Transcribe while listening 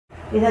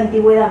Es de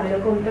antigüedad, me lo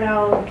he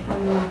comprado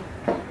cuando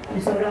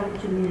me sobraba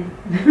mucho dinero.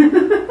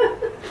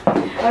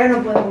 Ahora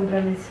no puedo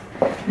comprarme eso.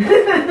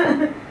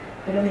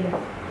 Pero mira.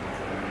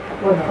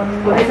 Bueno,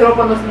 con esa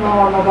ropa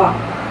no va.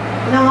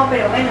 No,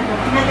 pero bueno,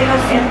 imagínatelo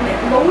siempre.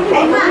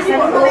 Es más, en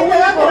un momento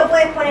dado lo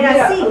puedes poner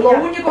así. Lo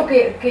único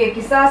que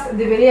quizás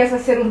deberías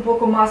hacer un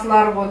poco más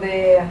largo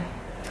de...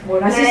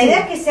 Bueno, así la idea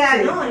es que sea,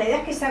 sí. No, la idea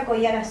es que sea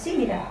collar así,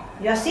 mira.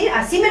 Yo así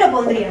me lo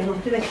pondría, no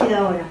estoy vestida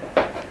ahora.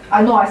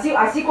 Ah, no, así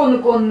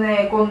con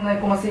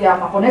 ¿cómo se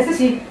llama? Con este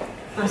sí.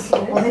 Así,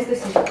 con este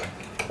sí.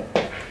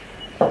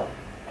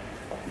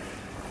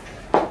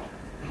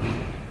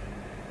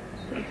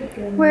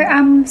 Well,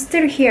 I'm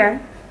still here.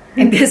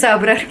 Empieza a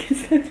hablar.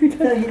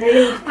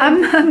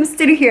 I'm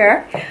still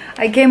here.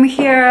 I came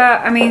here,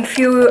 I mean, a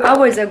few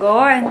hours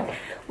ago, and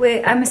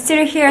I'm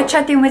still here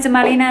chatting with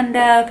Marina and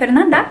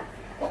Fernanda.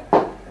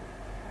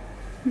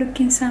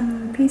 Looking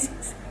some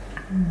pieces.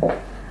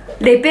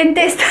 De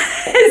repente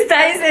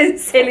estáis en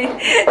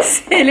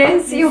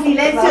silencio.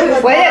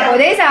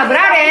 Podéis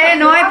hablar,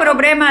 no hay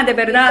problema, de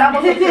verdad.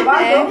 Estamos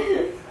observando.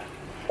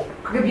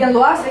 Qué bien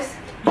lo haces.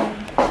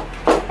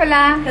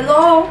 Hola.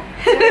 Hello.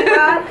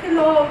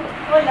 Hello.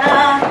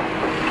 Hola.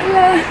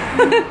 Hola.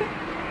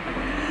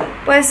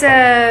 Pues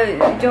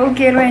yo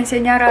quiero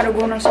enseñar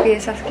algunas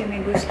piezas que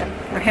me gustan.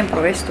 Por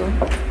ejemplo, esto.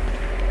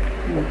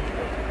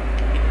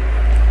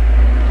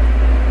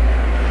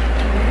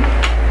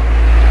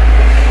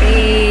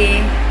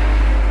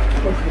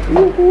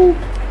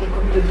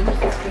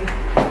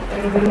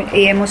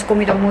 Y hemos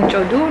comido mucho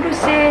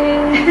dulce.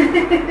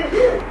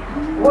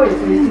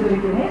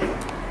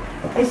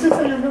 Esos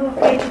son los nuevos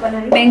que he hecho para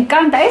Me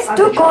encanta, es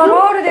tu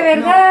color, de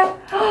verdad.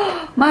 No. Oh,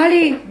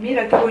 Mali,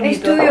 mira qué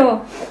bonito. Es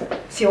tuyo.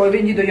 Sí, hoy he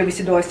venido yo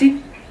vestido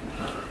así.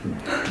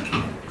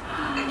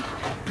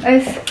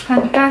 Es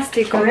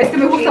fantástico. Pero este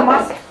me gusta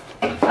más.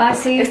 Ah,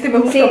 sí. Este me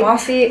gusta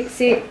más. Sí,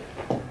 sí.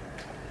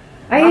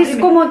 Ay, es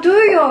como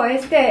tuyo,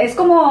 es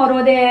como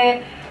lo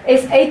de...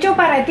 Es hecho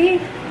para ti.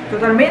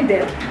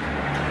 Totalmente.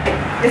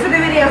 Eso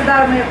deberías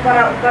darme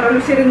para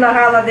lucir en la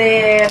gala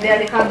de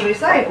Alejandro y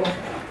Saeko.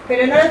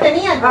 Pero no lo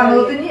tenías. Ah, no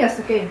lo tenías,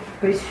 ok.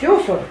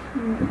 Precioso.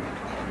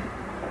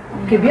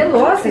 Qué bien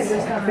lo haces,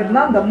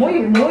 Fernanda.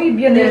 Muy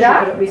bien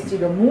hecho el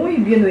vestido. Muy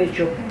bien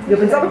hecho. Yo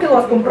pensaba que lo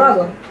has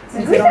comprado.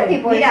 Me gusta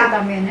tipo esto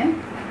también, ¿eh?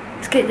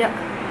 Es que ya...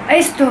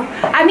 Esto,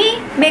 a mí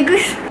me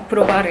gusta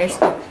probar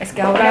esto. Es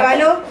que ahora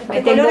pruébalo,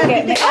 me tengo que...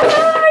 ¡Ay!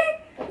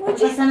 No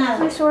pasa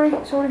nada. Sorry.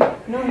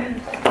 No.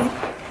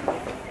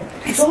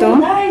 Esto. So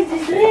nice,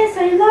 this dress,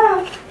 I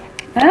love.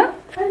 ¿Eh? I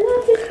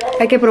love this dress.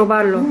 Hay que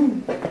probarlo.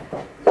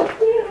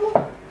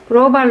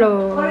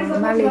 Próbalo,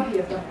 Mali.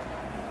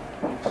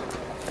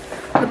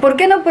 ¿Por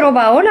qué no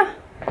prueba ahora?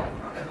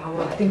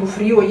 Tengo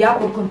frío ya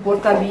con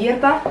puerta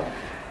abierta.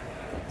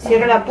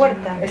 Cierra la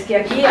puerta. Es que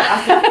aquí...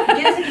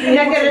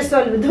 Mira que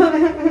resuelve.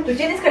 ¿Tú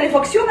tienes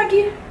calefacción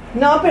aquí?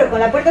 No, pero con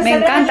la puerta me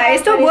cerrada. Me encanta.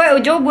 Esto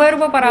yo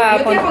vuelvo para...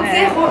 Yo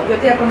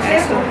te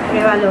aconsejo.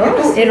 Pruébalo.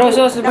 Y los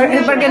dos,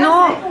 porque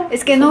no...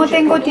 Es que no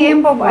tengo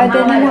tiempo.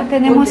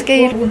 Tenemos que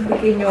ir. Un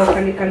pequeño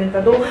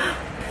calentador.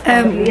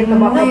 Cuando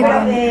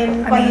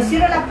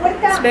cierro la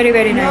puerta, it's very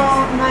nice.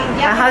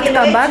 I have to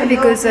come back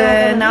because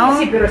now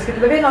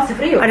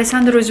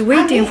Alessandro is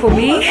waiting for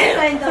me.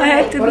 I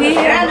have to be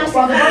here. I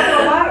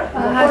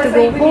have to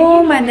go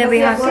home and then I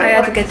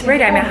have to get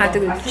ready. I mean, I have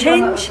to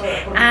change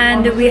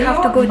and we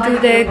have to go to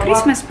the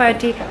Christmas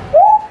party.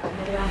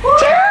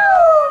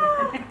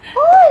 Ciao!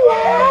 Hola!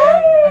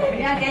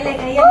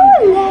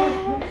 Hola!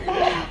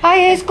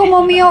 Ay, es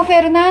como mío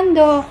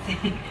Fernando.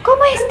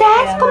 ¿Cómo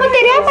estás? ¿Cómo te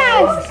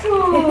llamas?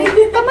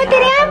 ¿Cómo te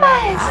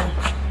llamas?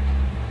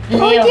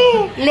 Leo.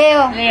 Oye,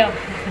 Leo.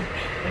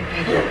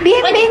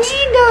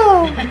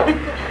 Bienvenido.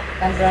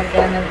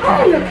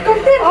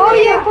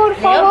 Oye, por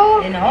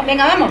favor. No,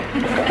 venga, vamos.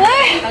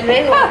 Hasta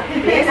luego.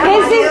 ¡Qué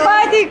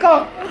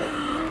simpático!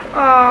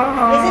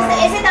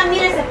 Ese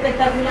también es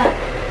espectacular.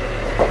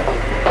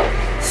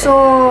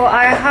 So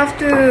I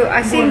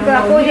think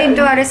according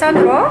to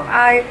Alessandro,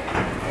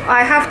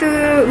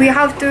 we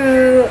have to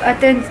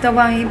attend the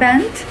one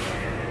event.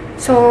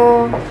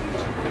 So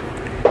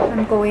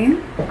I'm going.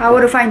 I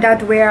will find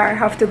out where I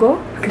have to go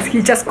because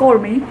he just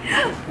called me.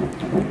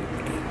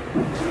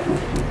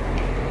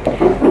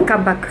 We'll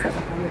come back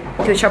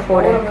to Shapo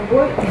Ole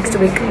next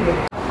week.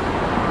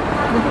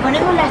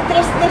 Ponemos las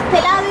tres de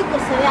este lado y que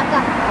se ve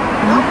acá,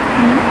 ¿no?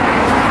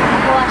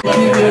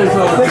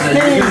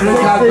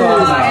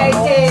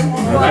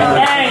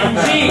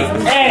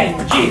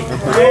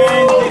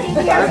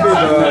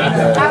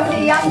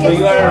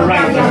 You are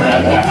right.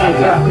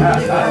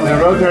 The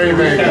Rotary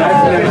man.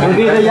 Will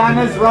be the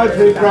youngest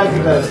Rotary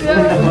president.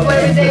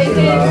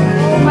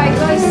 Oh my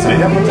gosh.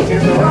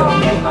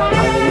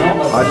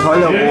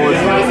 Tolle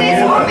Rosen. This is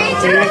for me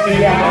too.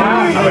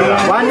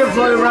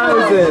 Wonderful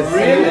roses.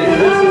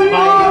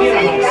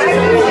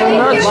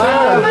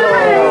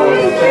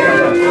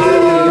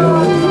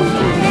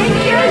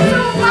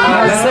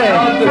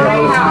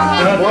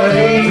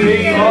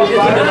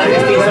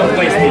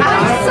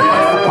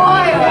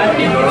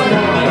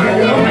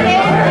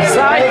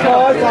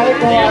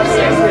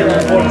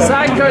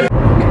 Saeko.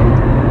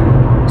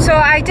 So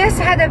I just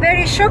had a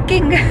very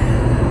shocking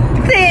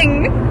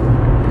thing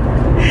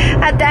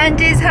at the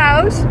auntie's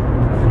house,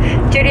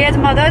 Julia's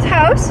mother's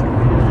house.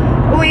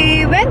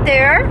 We went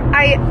there.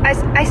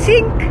 I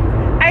think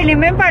I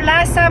remember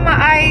last time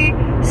I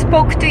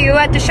spoke to you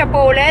at the Shapo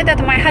Ole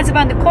that my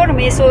husband called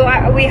me, so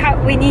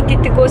we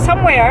needed to go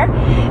somewhere.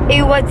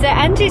 It was the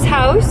auntie's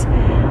house,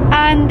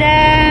 and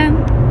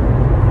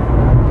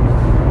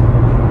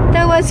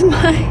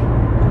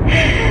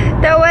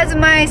that was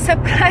my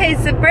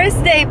surprise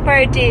birthday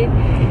party.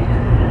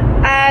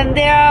 And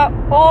there are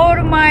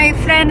all my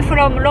friends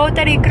from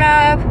Rotary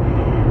Club,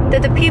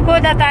 the people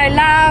that I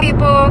love,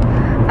 people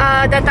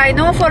that I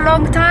know for a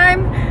long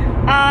time,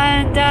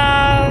 and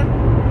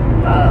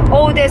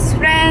all these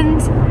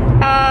friends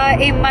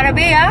in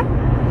Marbella.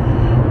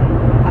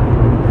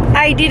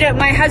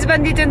 My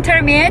husband didn't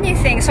tell me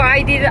anything, so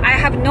I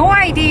have no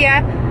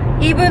idea.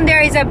 Even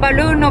there is a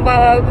balloon of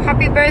a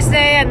happy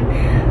birthday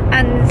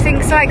and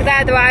things like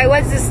that. I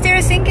was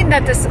still thinking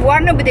that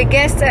one of the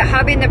guests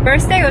having a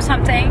birthday or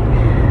something,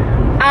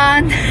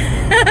 and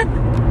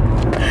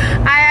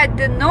I had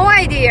no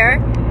idea.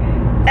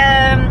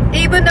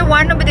 Even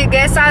one of the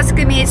guests asked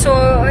me,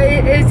 "So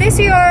is this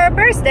your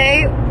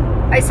birthday?"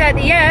 I said,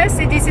 "Yes,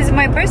 this is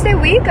my birthday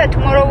week.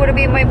 Tomorrow will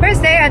be my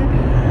birthday."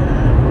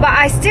 But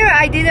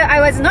I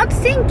was not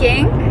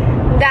thinking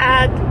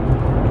that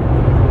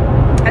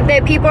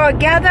the people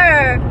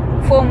gather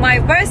for my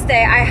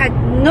birthday. I had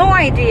no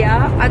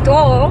idea at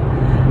all,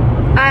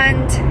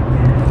 and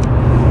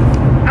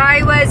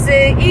I was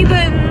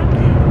even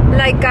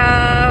like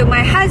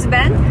my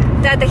husband,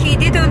 that he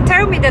didn't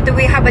tell me that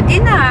we have a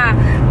dinner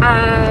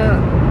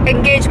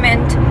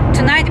engagement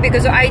tonight,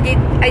 because I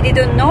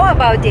didn't know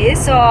about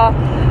this. So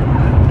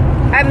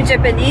I'm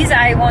Japanese,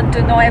 I want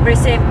to know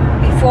everything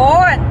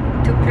before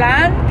to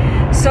plan.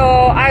 So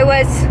I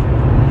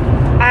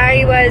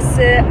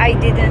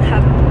didn't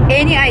have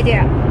any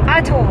idea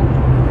at all.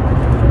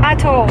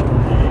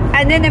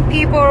 And then the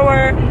people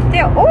were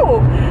there,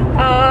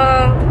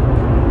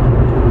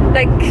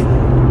 like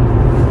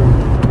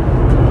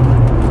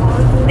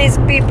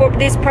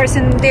this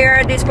person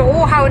there,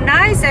 oh, how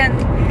nice. And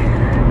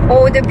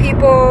all the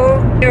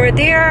people, they were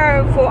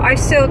there I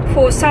thought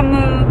for some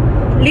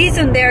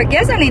reason they're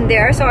gathering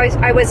there. So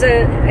I was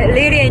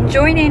really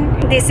enjoying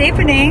this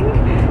evening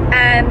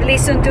and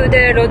listen to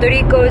the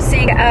Rodrigo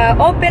sing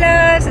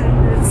operas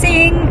and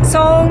sing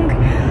song,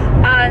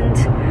 and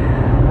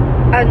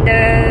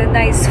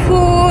nice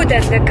food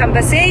and the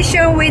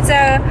conversation with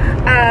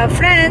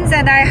friends.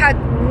 And I had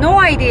no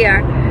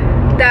idea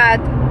that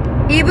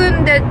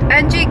even the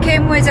Angie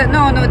came with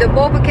the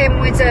Bob came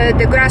with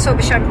the glass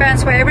of champagne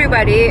for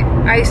everybody.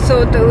 I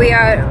thought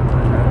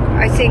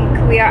I think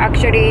we are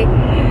actually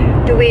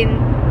doing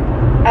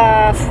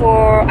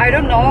for, I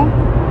don't know,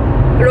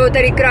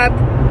 Rotary Club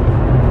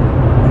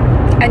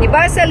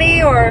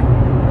anniversary or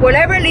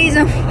whatever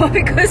reason,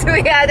 because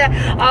we had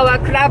our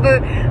club,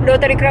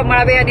 Rotary Club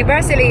Marbella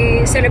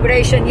anniversary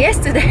celebration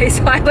yesterday.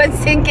 So I was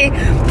thinking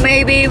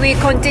maybe we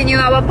continue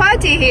our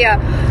party here.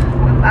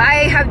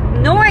 I have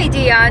no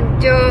idea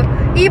until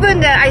even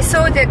that I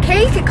saw the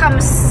cake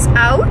comes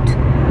out.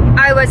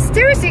 I was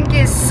still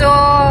thinking, so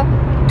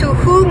to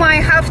whom I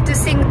have to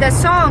sing the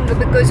song,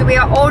 because we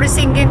are all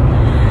singing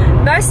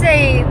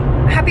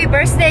happy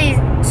birthday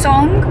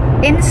song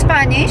in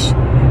Spanish,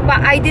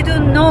 but I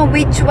didn't know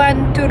which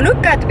one to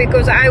look at,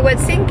 because I was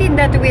thinking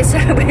that we're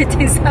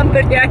celebrating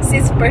somebody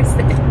else's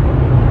birthday.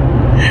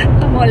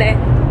 Amole.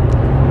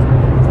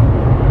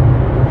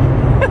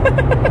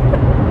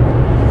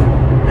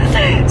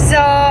 So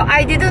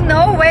I didn't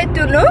know where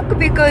to look,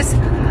 because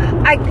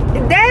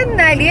then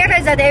I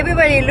realized that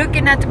everybody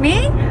looking at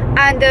me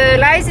and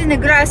raising the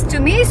glass to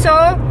me.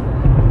 So,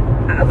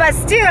 but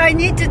still I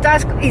need to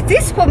ask, is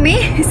this for me?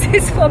 Is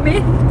this for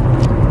me?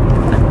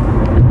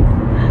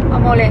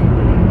 Amole,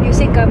 you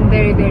think I'm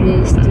very,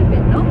 very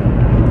stupid, no?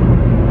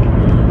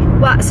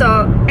 Well,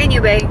 so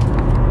anyway,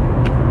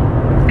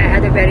 I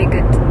had a very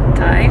good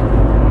time,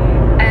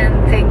 and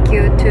thank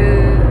you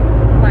to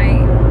my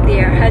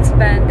dear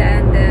husband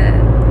and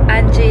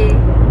Angie,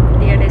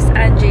 dearest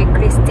Angie,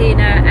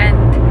 Christina,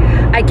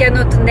 and I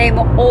cannot name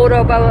all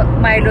of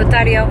my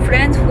Rotarian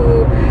friends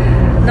who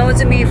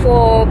knows me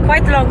for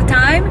quite a long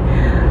time.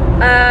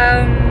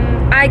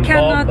 I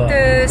cannot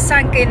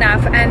thank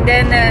enough. And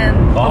then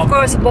of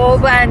course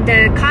Bob and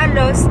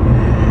Carlos.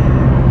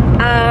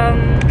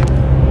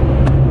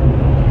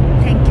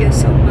 Thank you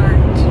so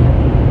much.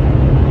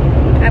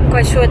 I'm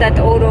quite sure that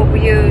all of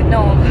you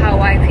know how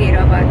I feel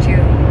about you.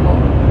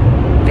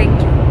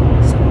 Thank you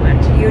so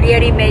much. You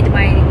really made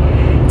my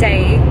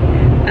day,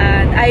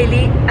 and I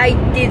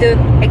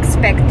didn't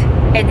expect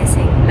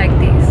anything like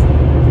this.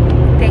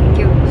 Thank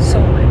you so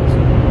much.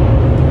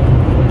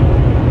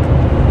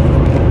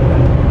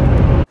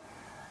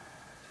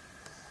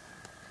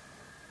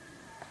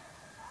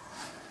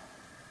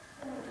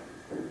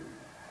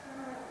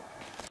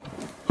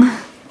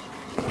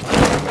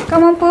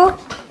 Come on, Pooh.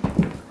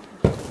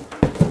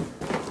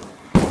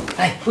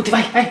 Vai, Puti,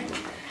 vai, vai.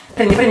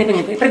 Prendi,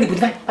 Puti,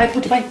 vai,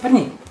 Puti, vai,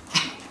 prendi.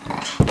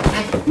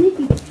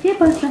 Miki, che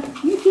passa?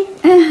 Miki?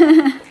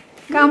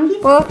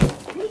 Campo.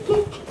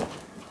 Miki?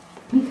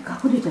 Miki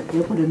隠れちゃった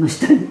よ、これの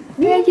下に。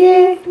ミ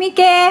ケ。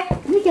Miki、あ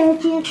っ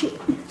ち。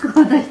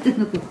顔出してん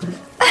の、ここから。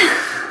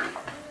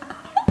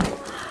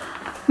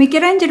ミケ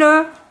ランジェ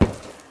ロ。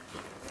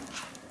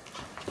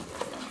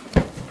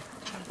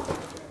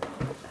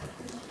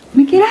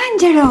ミケラン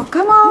ジェロ、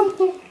come on.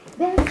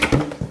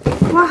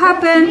 What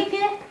happened? ミ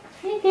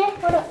キ、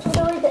ほら、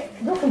おいで。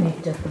どこに行っ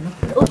ちゃったの？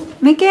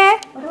 Mickey?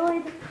 お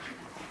い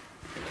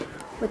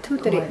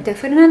で。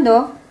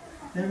Fernando?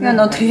 You're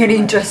not really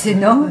interested,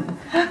 no?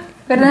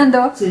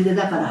 Fernando? ついで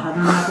だから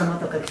鼻の頭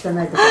とか汚いとか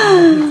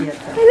見てやっ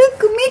た。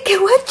Look, Mickey,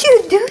 what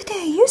you do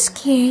there? You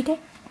scared?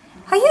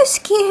 Are you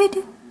scared?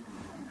 Are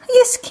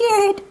you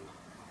scared?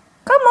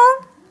 Come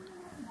on.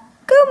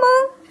 Come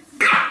on.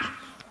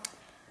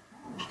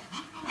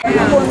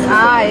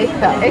 Ah,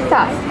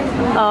 esta.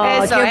 Oh,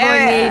 eso, qué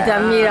bonita,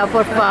 mira,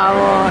 por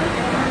favor.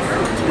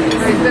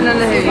 Esto no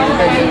los he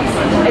visto yo.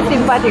 Es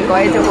simpático, he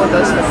hecho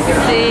fotos.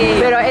 Sí.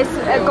 Pero es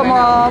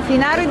como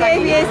final de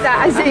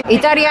fiesta, así.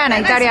 Italiana.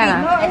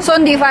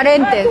 Son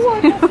diferentes.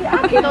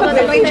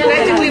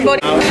 Es muy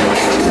bonito.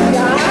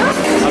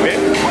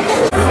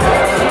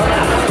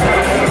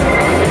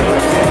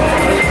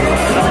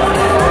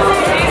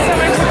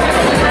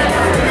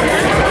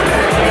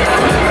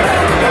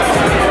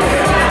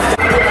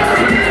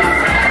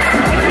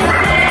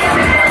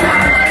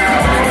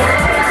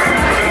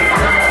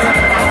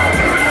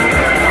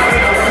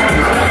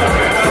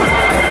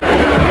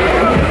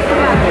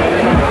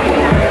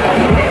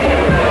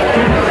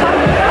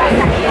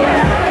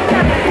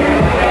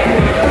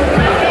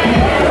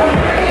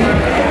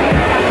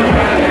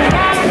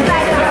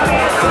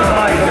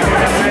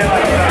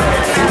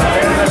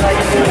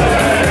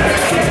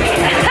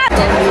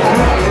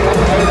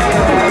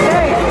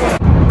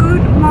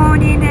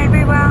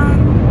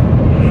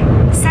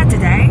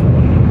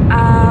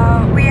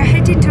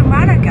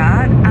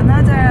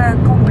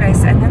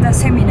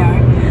 Seminar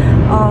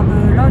of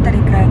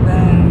Rotary Club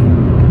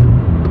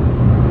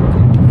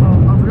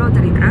of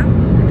Rotary Club.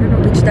 I don't know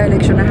which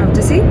direction I have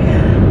to see.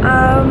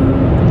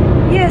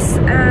 Yes,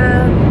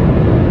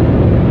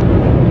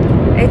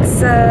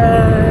 it's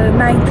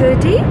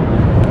 9:30.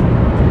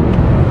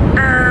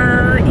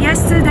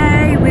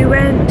 Yesterday we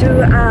went to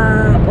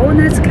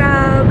Owners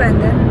Club,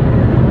 and then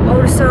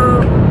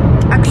also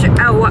actually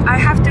I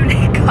have to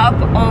link up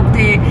of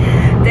the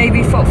day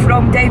before,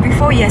 from day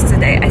before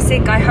yesterday. I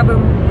think I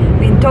haven't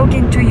been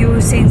talking to you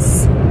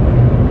since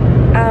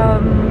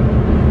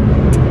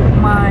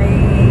my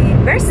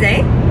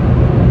birthday.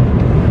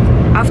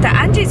 After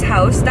Angie's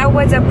house, that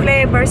was a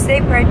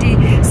birthday party,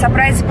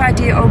 surprise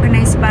party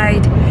organized by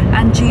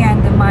Angie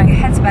and my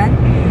husband.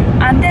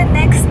 And then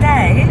next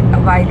day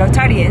by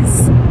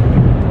Rotarians.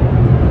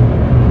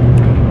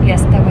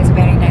 Yes, that was a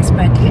very nice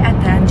party at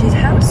Angie's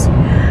house.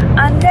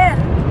 And then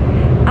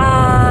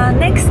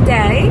next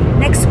day,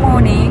 next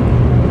morning,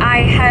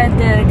 I had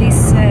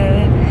this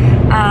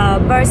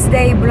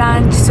birthday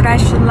brunch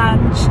 /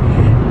 lunch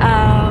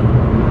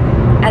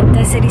at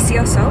the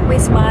Celicioso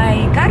with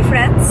my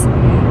girlfriends,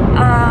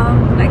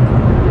 like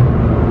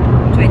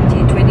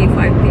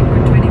 25 people.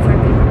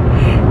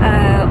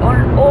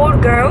 All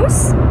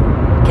girls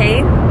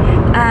came.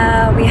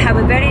 We have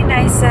a very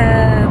nice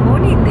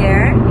morning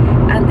there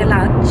and the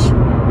lunch.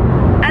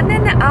 And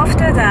then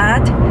after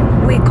that,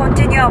 we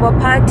continue our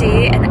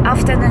party and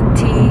afternoon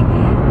tea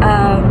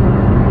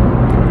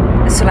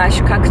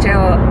 /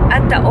 cocktail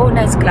at the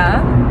Owners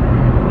Club.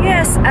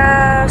 Yes,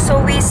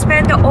 so we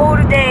spent all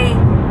day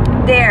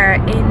there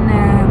in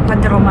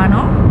Puente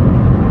Romano,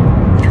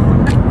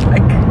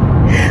 like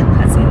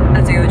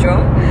as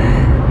usual.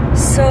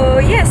 So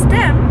yes,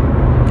 then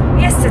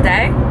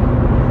yesterday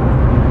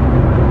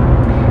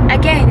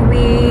again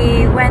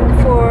we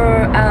went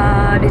for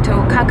a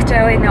little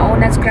cocktail in the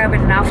Owners Club,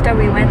 and after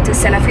we went to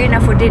Serafina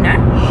for dinner.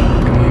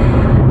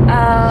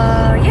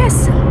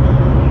 Yes,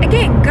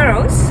 again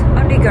girls,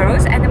 only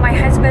girls, and my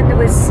husband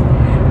was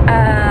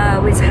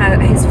with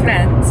his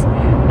friends.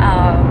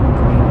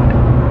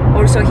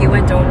 Also he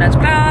went to Owners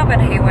Club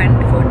and he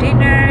went for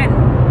dinner, and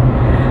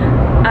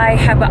I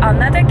have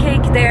another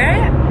cake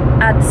there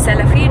at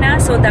Serafina,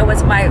 so that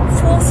was my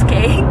 4th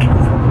cake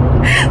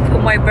for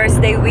my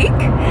birthday week.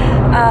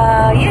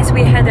 Yes,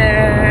 we had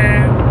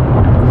a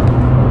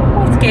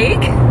 4th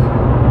cake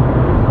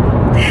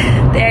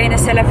there in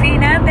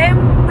Serafina.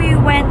 Then we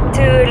went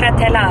to La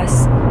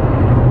Terrasse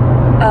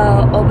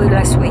of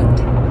La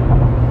Suite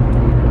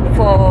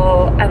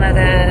for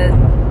another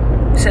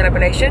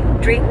celebration,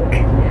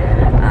 drink.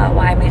 Well,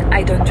 I mean,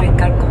 I don't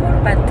drink alcohol,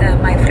 but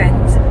my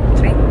friends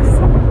drinks,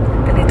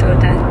 the little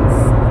dance.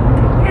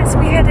 Yes,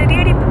 we had a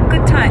really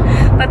good time.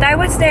 But I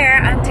was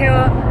there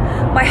until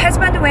my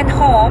husband went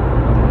home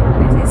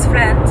with his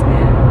friends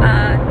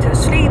to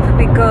sleep,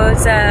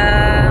 because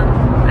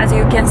as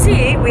you can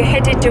see, we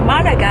headed to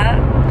Malaga.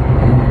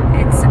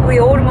 We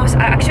are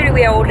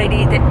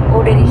already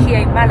here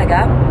in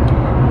Malaga.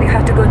 We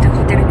have to go to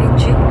Hotel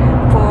Vinci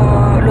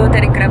for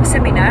Rotary Club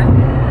Seminar.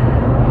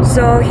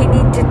 so he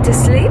needed to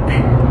sleep.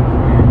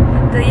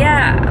 But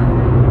yeah,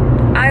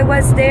 I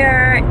was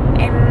there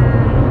in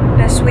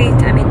the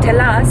suite, I mean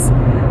terrasse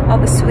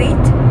of a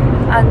suite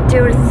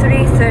until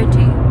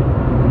 3:30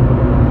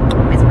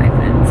 with my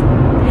friends.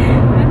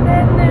 And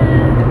then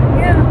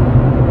yeah,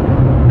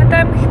 but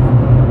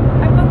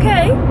I'm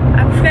okay,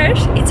 I'm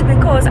fresh. It's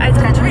because I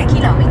don't drink. 3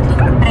 chilometri,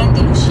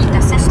 prendi l'uscita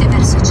 7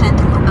 verso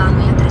centro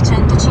urbano e a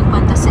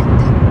 357.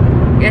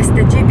 Yes,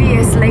 the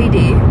GPS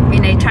lady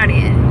in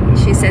Italian,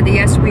 she said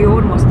yes, we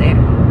almost there.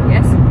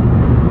 Yes.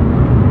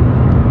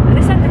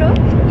 Alessandro,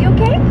 you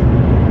okay?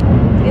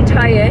 You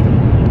tired?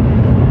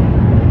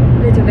 A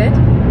little bit?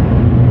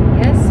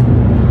 Yes?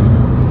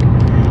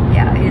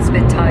 Yeah, he's a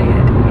bit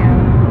tired, yeah.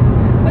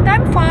 But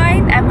I'm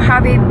fine. I'm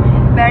having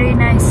very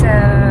nice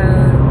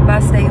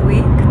birthday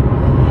week.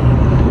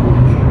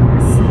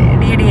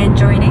 Really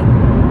enjoying it.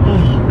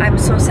 I'm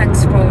so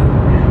thankful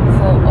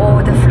for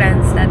all the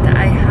friends that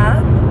I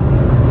have.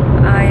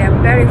 I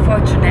am very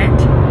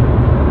fortunate.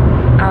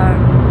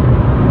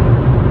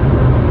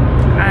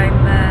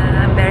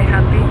 I'm very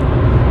happy.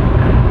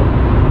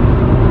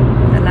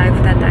 The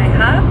life that I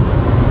have.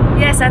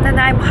 Yes, and then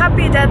I'm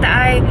happy that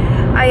I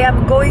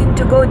am going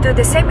to go to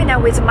the seminar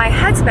with my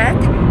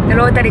husband, the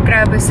Rotary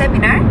Club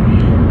Seminar.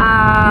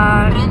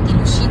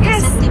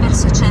 Yes.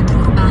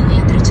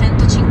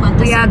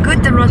 We are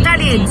good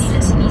Rotarians.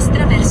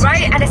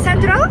 Right,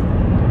 Alessandro?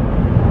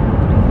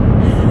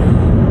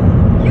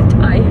 You're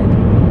tired.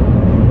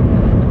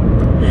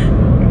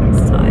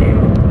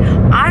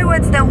 I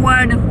was the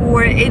one who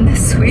were in the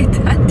suite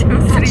until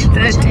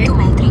 3:30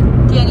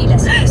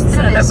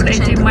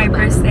 celebrating my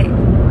birthday.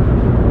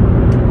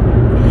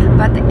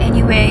 But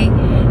anyway,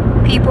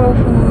 people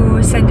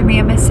who sent me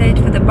a message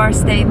for the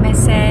birthday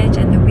message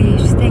and the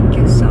wish, thank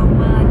you so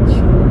much.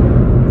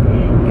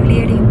 You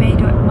really made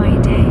my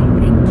day.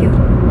 Thank you.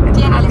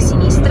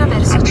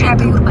 I'm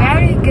having a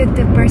very good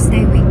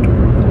birthday week.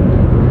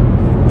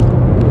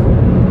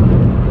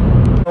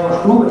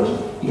 Los clubes,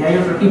 y hay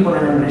otro tipo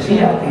de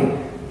membresía que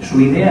su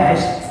idea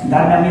es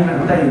darme a mí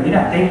resultados.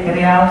 Mira, te he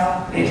creado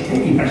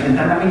y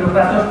presentarme a mí los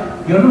datos.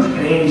 Yo no os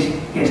creéis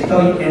que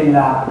estoy en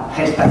la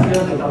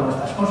gestación de todas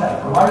estas cosas.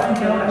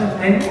 Probablemente ahora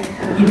estén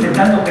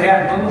intentando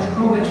crear nuevos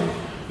clubes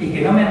y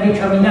que no me han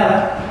dicho a mí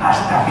nada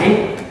hasta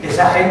que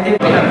esa gente...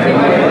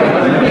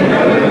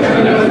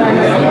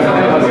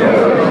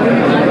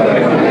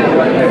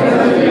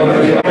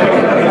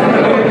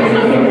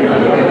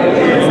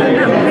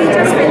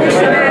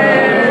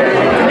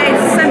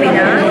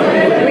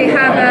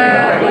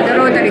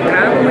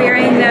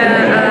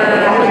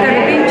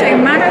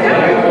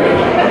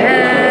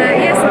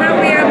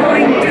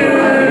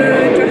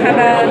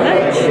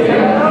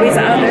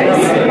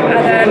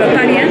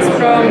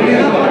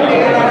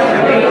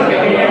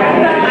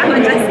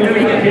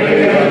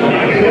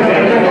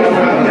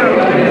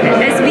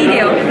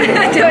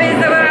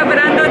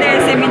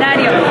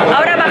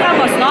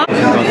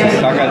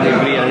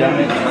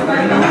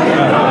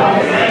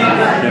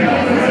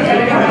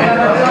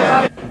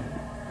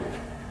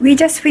 We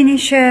just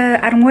finished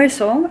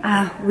almuerzo.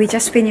 We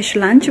just finished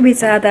lunch with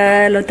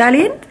the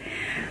Rotarians.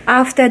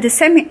 After the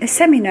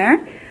seminar,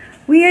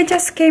 we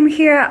just came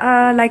here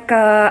like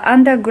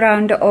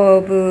underground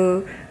of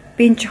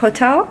Brunch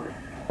Hotel,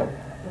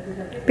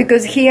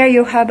 because here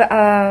you have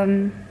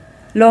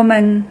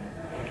Roman.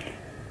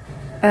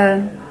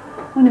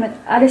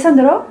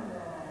 Alessandro,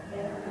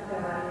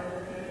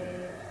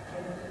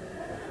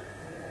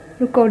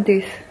 look at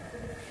this.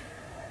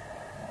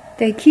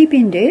 They keep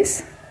in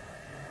this.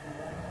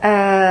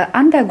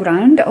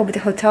 Underground of the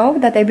hotel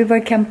that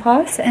everybody can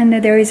pass, and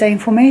there is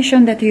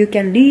information that you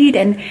can read,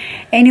 and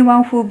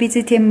anyone who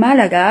visited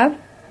Malaga,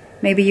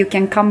 maybe you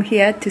can come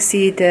here to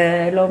see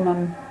the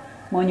Roman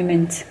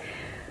monument,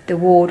 the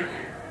wall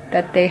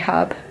that they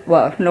have,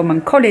 well, Roman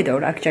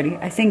corridor actually.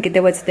 I think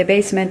there was the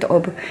basement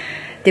of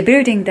the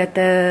building that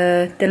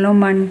the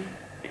Roman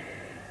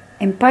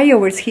Empire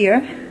was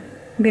here,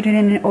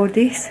 building all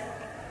this.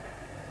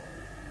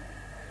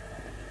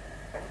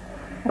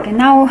 Okay,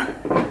 now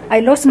I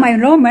lost my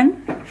Roman,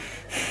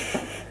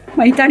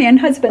 my Italian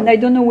husband. I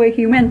don't know where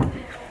he went.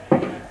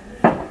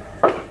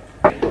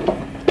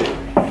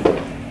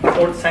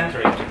 4th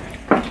century.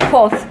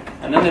 4th.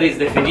 And then there is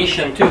the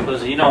Phoenician too,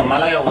 because you know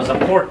Malaga was a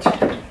port.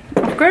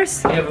 Of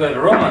course. You have the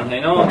Roman,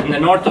 you know, in the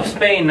north of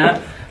Spain,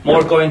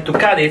 more going to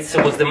Cadiz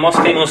was the most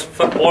famous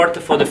port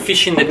for the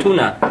fishing the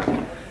tuna.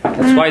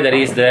 That's why there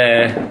is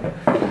the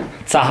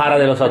Sahara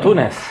de los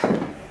Atunes.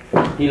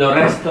 El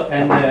resto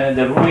and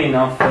the ruin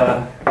of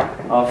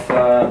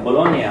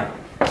Bologna.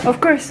 Of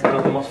course. One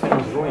of the most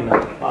famous ruins.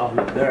 Wow,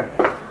 look there.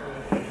 Oh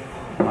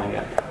my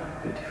God,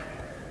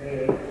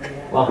 beautiful.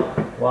 Wow,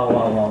 wow,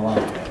 wow, wow, wow.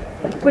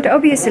 But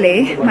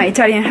obviously, my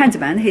Italian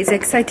husband, he's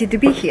excited to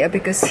be here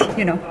because,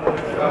 you know,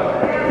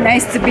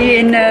 nice to be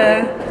in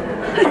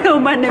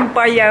Roman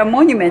Empire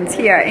monuments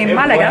here in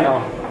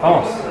Malaga.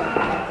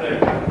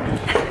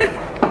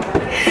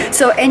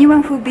 So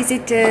anyone who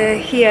visit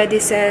here,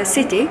 this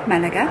city,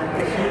 Malaga,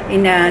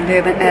 in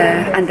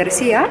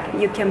Andalusia.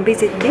 You can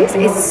visit this.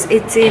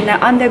 It's in the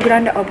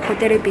underground of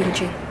Hotel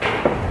Vinci.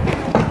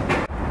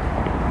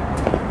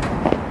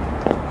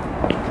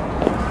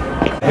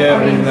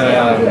 Here in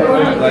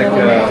like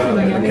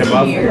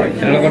kebab,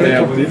 like they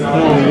have this.